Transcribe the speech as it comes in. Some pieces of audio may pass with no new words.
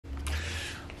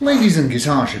Ladies and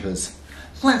guitar shippers,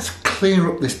 let's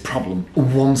clear up this problem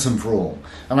once and for all.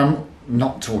 And I'm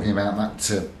not talking about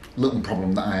that little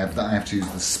problem that I have to use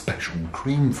the special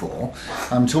cream for.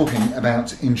 I'm talking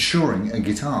about insuring a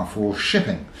guitar for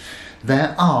shipping.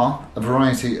 There are a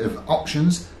variety of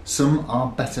options. Some are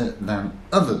better than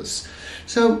others.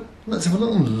 So let's have a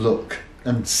little look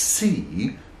and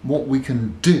see what we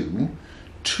can do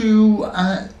to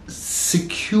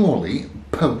securely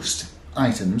post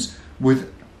items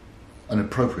with an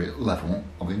appropriate level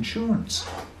of insurance.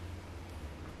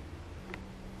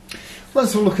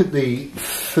 Let's have a look at the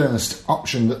first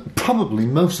option that probably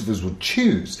most of us would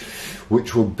choose,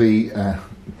 which would be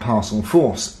Parcel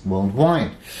Force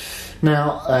Worldwide.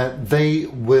 Now, they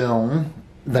will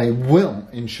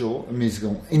insure a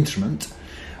musical instrument,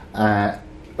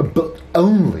 but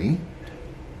only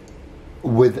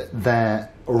with their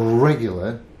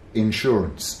regular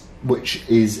insurance, which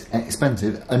is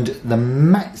expensive, and the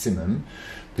maximum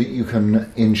that you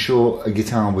can insure a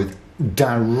guitar with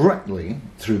directly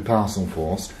through Parcel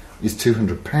Force is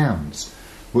 £200,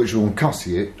 which will cost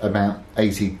you about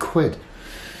 80 quid.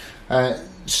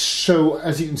 So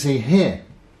as you can see here,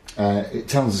 it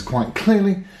tells us quite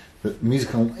clearly that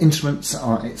musical instruments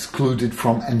are excluded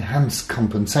from enhanced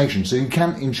compensation. So you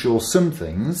can insure some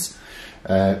things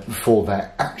for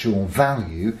their actual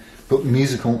value, but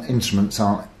musical instruments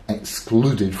are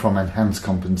excluded from enhanced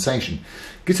compensation.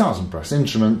 Guitars and brass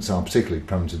instruments are particularly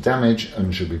prone to damage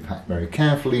and should be packed very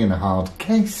carefully in a hard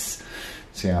case.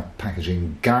 See our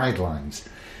packaging guidelines.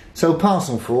 So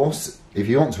Parcel Force, if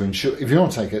you want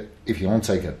to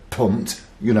take a punt,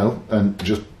 you know, and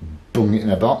just bung it in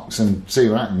a box and see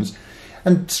what happens.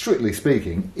 And strictly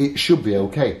speaking, it should be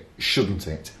okay, shouldn't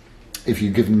it? If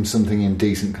you give them something in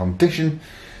decent condition,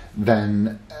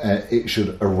 then it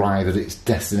should arrive at its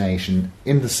destination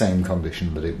in the same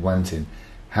condition that it went in.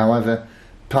 However,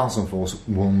 Parcel Force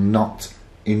will not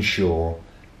insure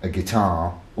a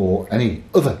guitar or any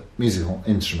other musical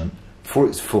instrument for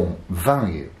its full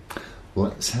value.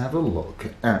 Let's have a look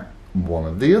at one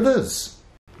of the others.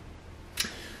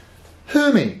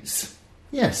 Hermes.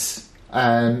 Yes,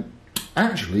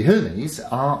 actually Hermes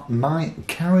are my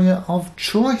carrier of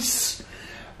choice.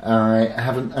 I've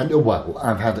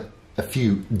had a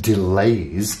few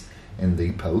delays in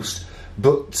the post,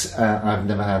 but I've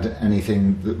never had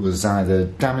anything that was either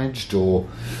damaged or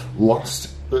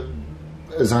lost. But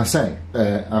as I say,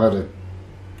 I've had a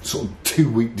sort of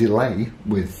 2-week delay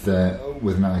with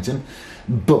an item,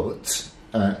 but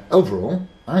overall,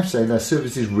 I say their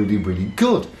service is really, really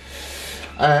good.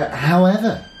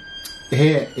 However,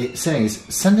 here it says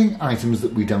sending items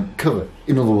that we don't cover,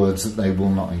 in other words, that they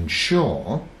will not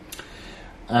insure.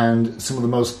 And some of the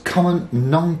most common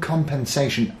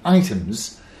non-compensation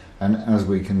items, and as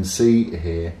we can see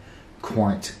here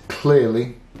quite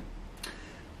clearly,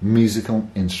 musical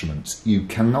instruments. You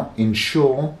cannot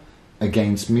insure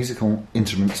against musical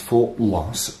instruments for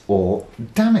loss or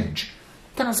damage.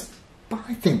 I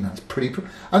think it's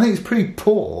pretty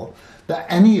poor that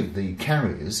any of the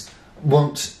carriers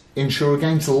won't insure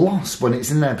against loss when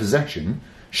it's in their possession.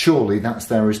 Surely that's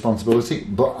their responsibility,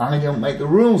 but I don't make the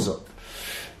rules up.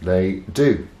 They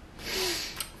do.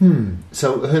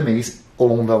 So Hermes,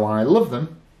 although I love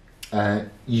them,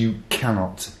 you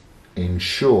cannot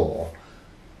insure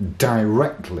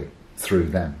directly through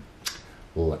them.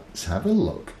 Let's have a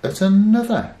look at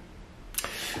another.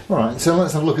 Alright, so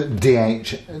let's have a look at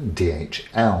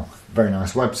DHL. Very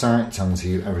nice website, tells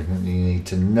you everything that you need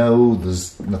to know.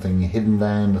 There's nothing hidden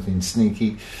there, nothing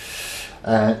sneaky.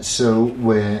 So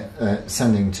we're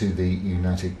sending to the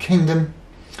United Kingdom.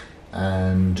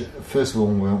 And first of all,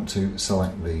 we want to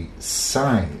select the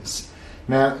size.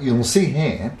 Now, you'll see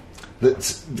here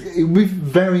that it would be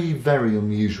very, very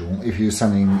unusual if you're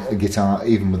sending a guitar,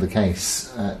 even with a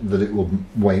case, that it will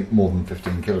weigh more than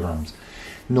 15 kilograms.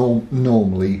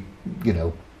 Normally, you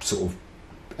know, sort of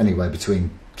anywhere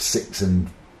between 6 and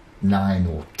 9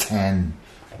 or 10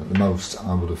 at the most,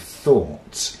 I would have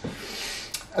thought.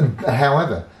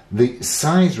 However, the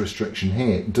size restriction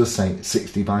here does say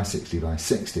 60 by 60 by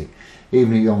 60.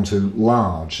 Even if you're on to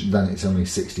large, then it's only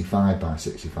 65 by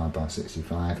 65 by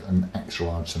 65, and extra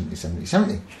large 70, 70,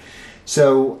 70.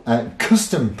 So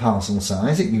custom parcel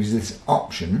size, it gives this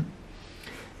option.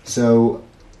 So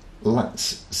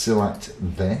let's select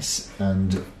this,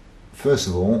 and first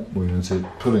of all we're going to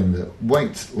put in the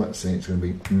weight. Let's say it's going to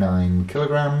be 9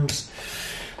 kilograms.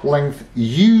 Length,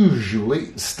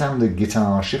 usually standard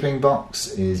guitar shipping box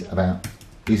is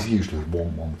usually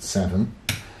 117.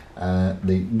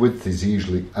 The width is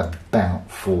usually about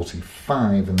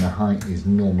 45 and the height is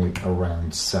normally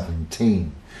around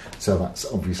 17. So that's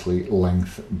obviously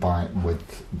length by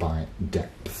width by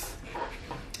depth.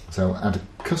 So add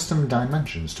custom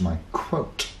dimensions to my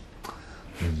quote.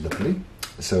 Lovely.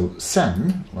 So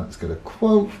send, let's get a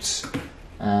quote,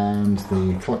 and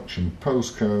the collection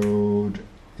postcode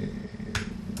is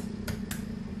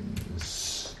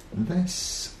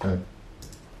this,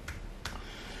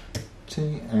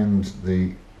 and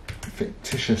the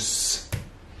fictitious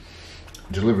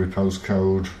delivery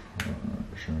postcode,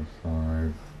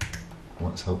 5.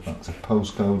 Let's hope that's a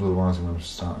postcode, otherwise I'm going to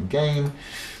start again.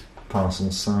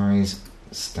 Parcel size,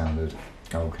 standard,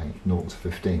 okay, 0 to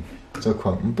 15. So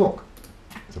quote and book.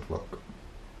 Let's have a look.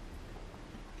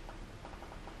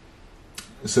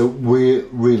 So we're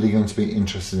really going to be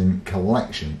interested in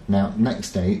collection. Now,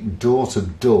 next day, door to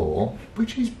door,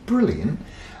 which is brilliant,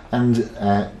 and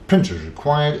printer is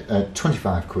required,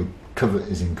 25 quid cover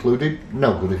is included.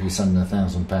 No good if you send a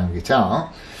 £1,000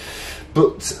 guitar.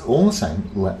 But all the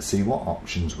same, let's see what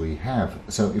options we have.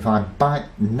 So if I buy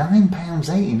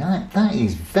 £9.89, that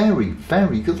is very,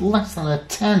 very good. Less than a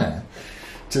tenner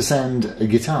to send a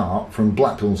guitar from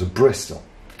Blackpool to Bristol.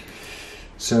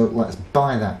 So let's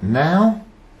buy that now.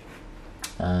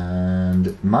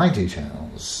 And my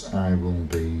details, I will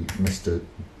be Mr.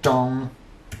 Don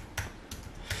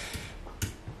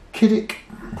Kiddick.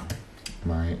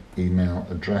 My email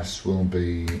address will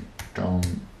be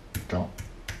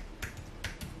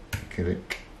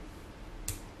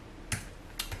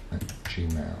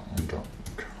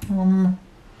don.kiddick@gmail.com.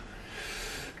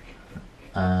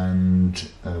 And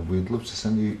we'd love to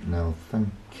send you, no thank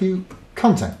you,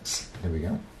 contents. Here we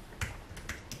go.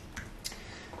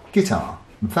 Guitar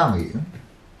value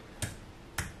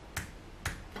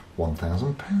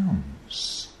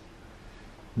 £1,000.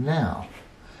 Now,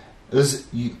 as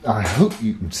I hope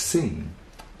you can see,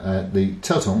 the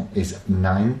total is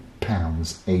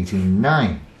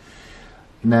 £9.89.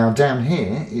 Now down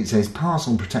here it says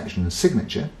parcel protection and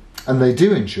signature, and they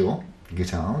do insure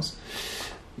guitars.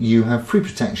 You have free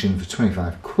protection for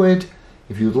 25 quid.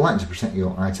 If you would like to protect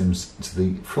your items to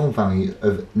the full value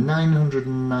of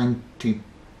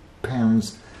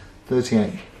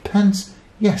 £990.38,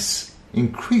 yes,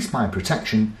 increase my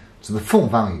protection to the full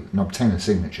value and obtain a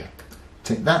signature.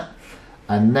 Take that,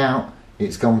 and now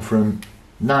it's gone from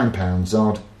 £9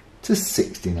 odd to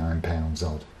 £69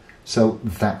 odd. So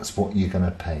that's what you're going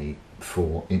to pay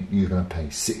for. You're going to pay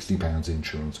 £60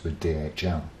 insurance with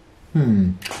DHL.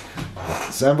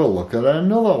 Let's have a look at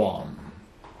another one.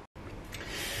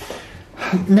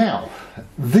 Now,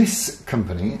 this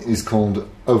company is called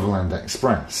Overland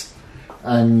Express,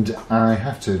 and I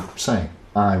have to say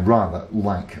I rather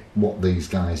like what these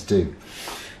guys do.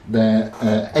 They're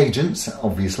agents,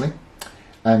 obviously,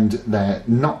 and they're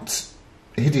not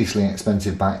hideously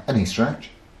expensive by any stretch.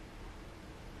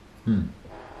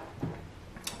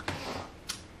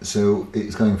 So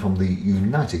it's going from the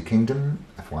United Kingdom,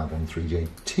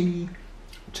 FY13JT,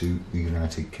 to the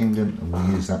United Kingdom, and we'll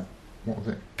use that, what was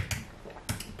it,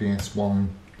 BS1,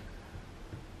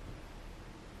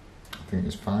 I think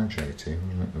it's 5JT,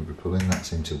 wasn't it, that we put in, that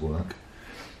seemed to work.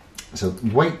 So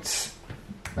weight,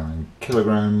 9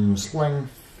 kilograms,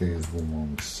 length is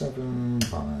 117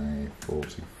 by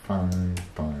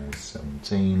 45 by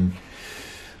 17,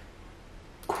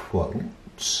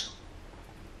 quotes.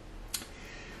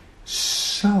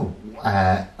 So,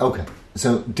 okay,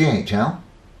 so DHL,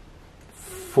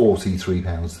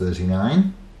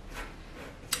 £43.39,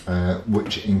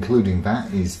 which including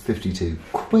that is 52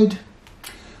 quid.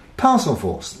 Parcel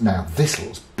Force, now this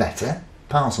looks better.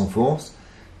 Parcel Force,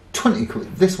 20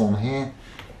 quid. This one here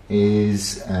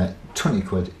is 20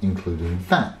 quid including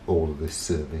that, all of this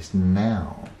service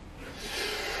now.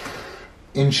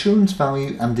 Insurance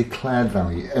value and declared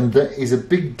value, and there is a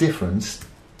big difference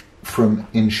from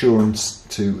insurance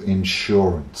to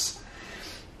insurance.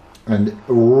 And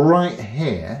right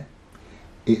here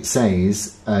it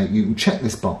says, you can check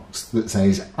this box that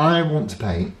says I want to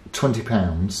pay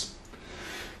 £20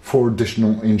 for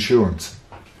additional insurance.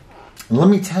 And let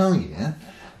me tell you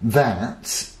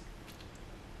that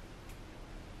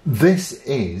this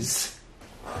is,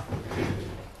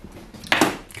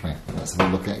 come here, let's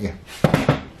have a look at you,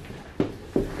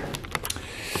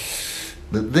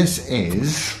 that this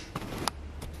is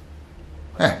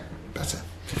better.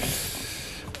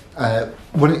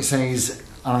 When it says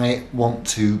I want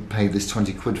to pay this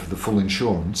 20 quid for the full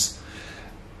insurance,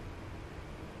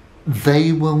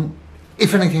 they will,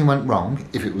 if anything went wrong,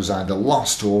 if it was either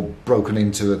lost or broken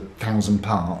into 1,000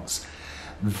 parts,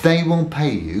 they will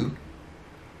pay you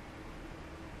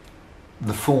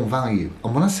the full value.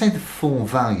 And when I say the full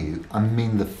value, I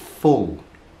mean the full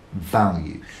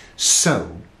value.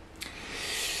 So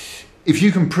if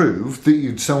you can prove that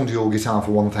you'd sold your guitar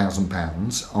for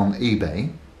 £1,000 on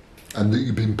eBay and that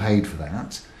you've been paid for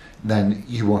that, then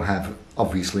you will have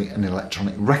obviously an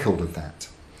electronic record of that.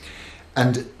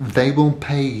 And they will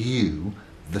pay you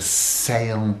the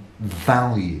sale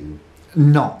value,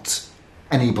 not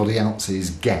anybody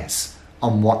else's guess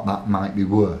on what that might be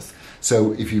worth.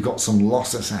 So if you've got some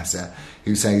loss assessor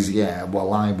who says, yeah,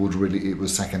 well, it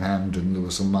was second hand and there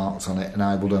were some marks on it and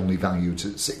I would only value it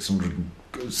at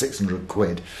 600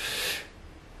 quid.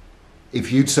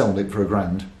 If you'd sold it for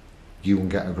 £1,000, you will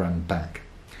get £1,000 back.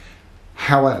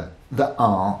 However, there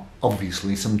are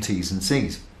obviously some T's and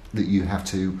C's that you have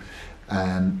to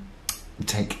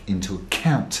take into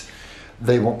account.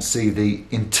 They want to see the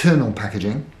internal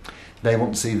packaging, they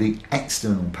want to see the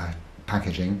external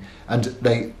packaging, and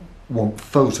they want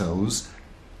photos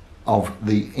of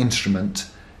the instrument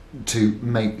to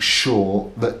make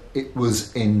sure that it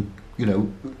was in, you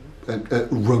know, a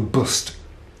robust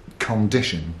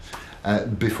condition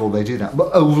before they do that.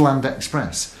 But Overland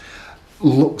Express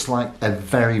looks like a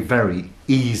very, very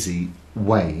easy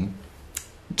way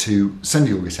to send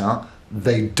your guitar.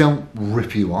 They don't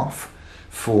rip you off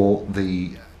for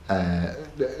the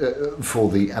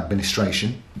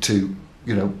administration to,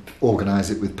 you know, organise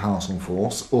it with Parcel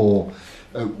Force or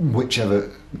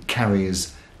whichever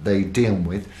carriers they deal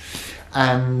with,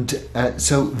 and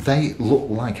so they look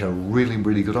like a really,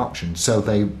 really good option. So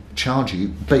they charge you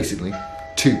basically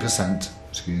 2%.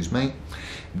 Excuse me.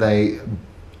 They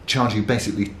charge you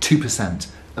basically 2%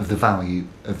 of the value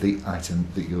of the item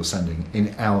that you're sending.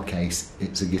 In our case,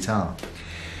 it's a guitar.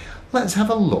 Let's have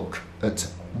a look at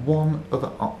one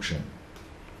other option.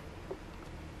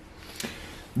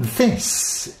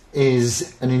 This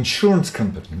is an insurance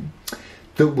company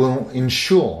that will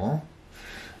insure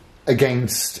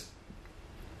against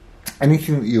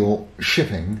anything that you're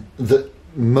shipping that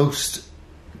most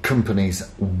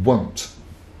companies won't.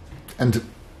 And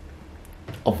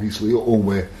obviously all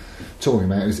we're talking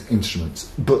about is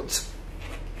instruments, but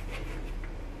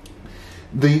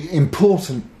the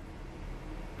important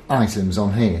items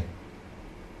on here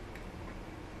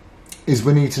is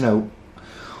we need to know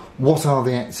what are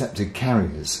the accepted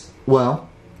carriers. Well,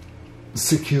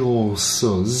 Secures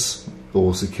Us,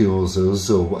 or Secures Us,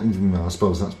 or what, I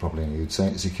suppose that's probably how you'd say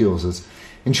it, Secures Us,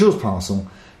 insures parcel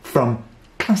from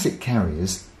classic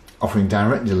carriers offering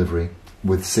direct delivery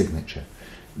with signature.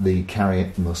 The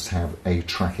carrier must have a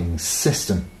tracking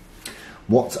system.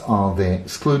 What are the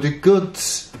excluded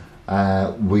goods?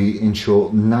 We insure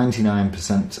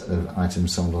 99% of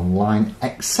items sold online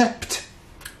except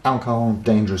alcohol,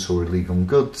 dangerous or illegal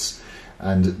goods,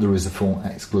 and there is a full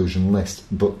exclusion list,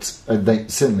 but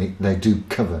they do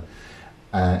cover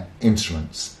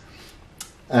instruments.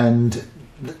 And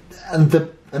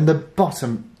the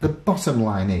bottom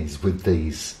line is with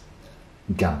these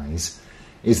guys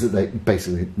is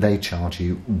that they charge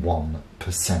you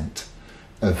 1%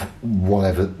 of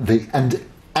whatever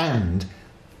and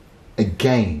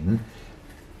again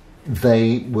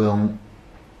they will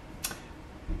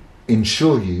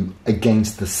insure you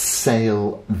against the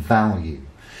sale value.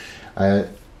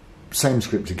 Same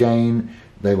script again.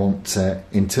 They want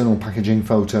internal packaging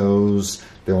photos,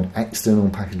 they want external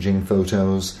packaging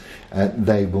photos,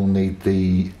 they will need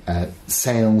the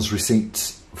sales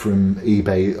receipts from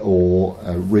eBay or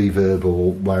Reverb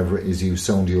or wherever it is you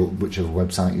sold whichever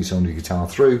website you sold your guitar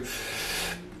through,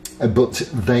 but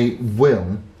they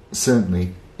will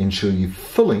certainly insure you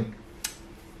fully,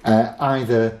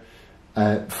 either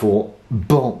for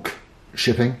bulk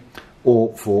shipping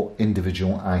or for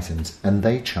individual items, and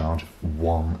they charge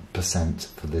 1%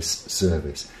 for this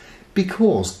service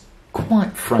because,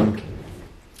 quite frankly,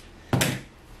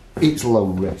 it's low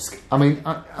risk.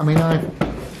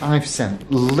 I've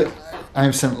sent literally.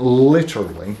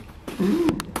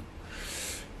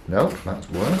 No, that's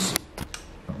worse.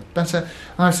 Better.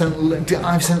 I've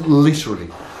sent literally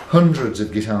hundreds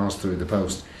of guitars through the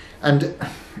post, and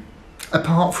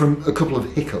apart from a couple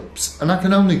of hiccups, and I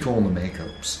can only call them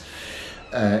hiccups,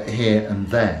 here and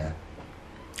there,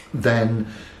 then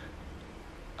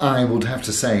I would have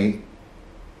to say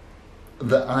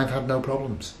that I've had no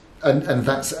problems, and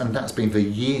that's been for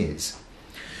years.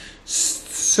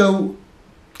 So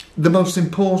the most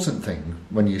important thing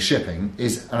when you're shipping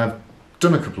is, and I've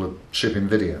done a couple of shipping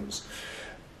videos,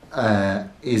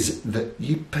 is that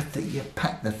you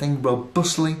pack the thing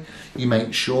robustly. You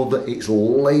make sure that it's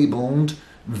labelled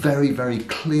very, very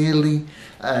clearly.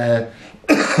 The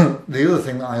other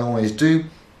thing that I always do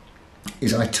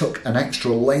is I tuck an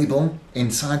extra label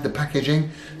inside the packaging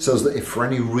so that if for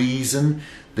any reason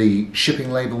the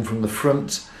shipping label from the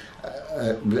front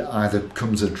either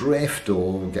comes adrift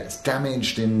or gets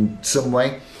damaged in some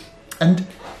way, and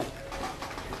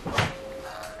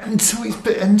so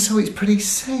it's pretty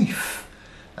safe,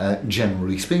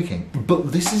 generally speaking.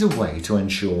 But this is a way to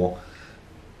ensure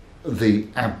the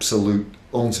absolute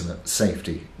ultimate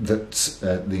safety that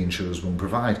the insurers will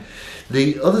provide.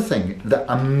 The other thing that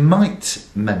I might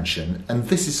mention, and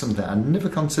this is something I never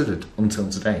considered until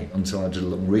today, until I did a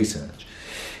little research,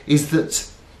 is that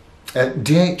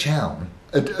DHL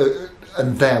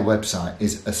and their website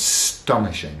is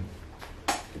astonishing.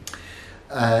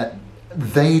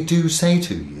 They do say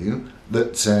to you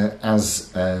that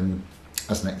as an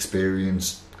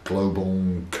experienced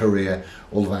global courier,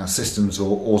 all of our systems are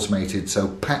automated, so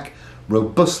pack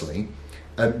robustly,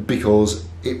 because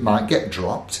it might get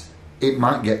dropped, it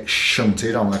might get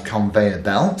shunted on a conveyor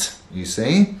belt, you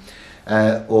see,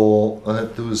 or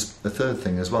there was a third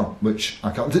thing as well, which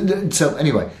I can't. So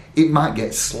anyway, it might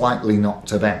get slightly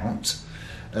knocked about,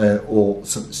 or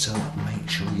so make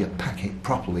sure you pack it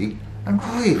properly, and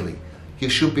really, you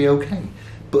should be okay.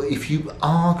 But if you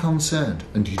are concerned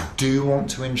and you do want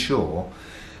to insure,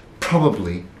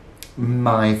 probably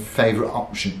my favourite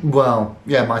option, well,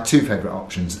 yeah, my two favourite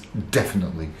options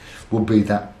definitely would be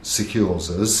that Secures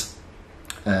Us,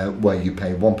 where you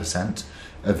pay 1%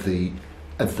 of the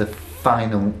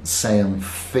final sale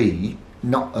fee,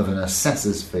 not of an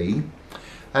assessor's fee,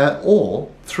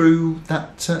 or through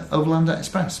that Overland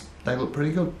Express. They look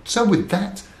pretty good. So with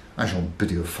that, I shall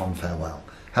bid you a fond farewell.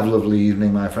 Have a lovely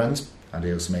evening, my friends.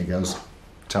 Adios, amigos.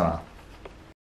 Ta-ra.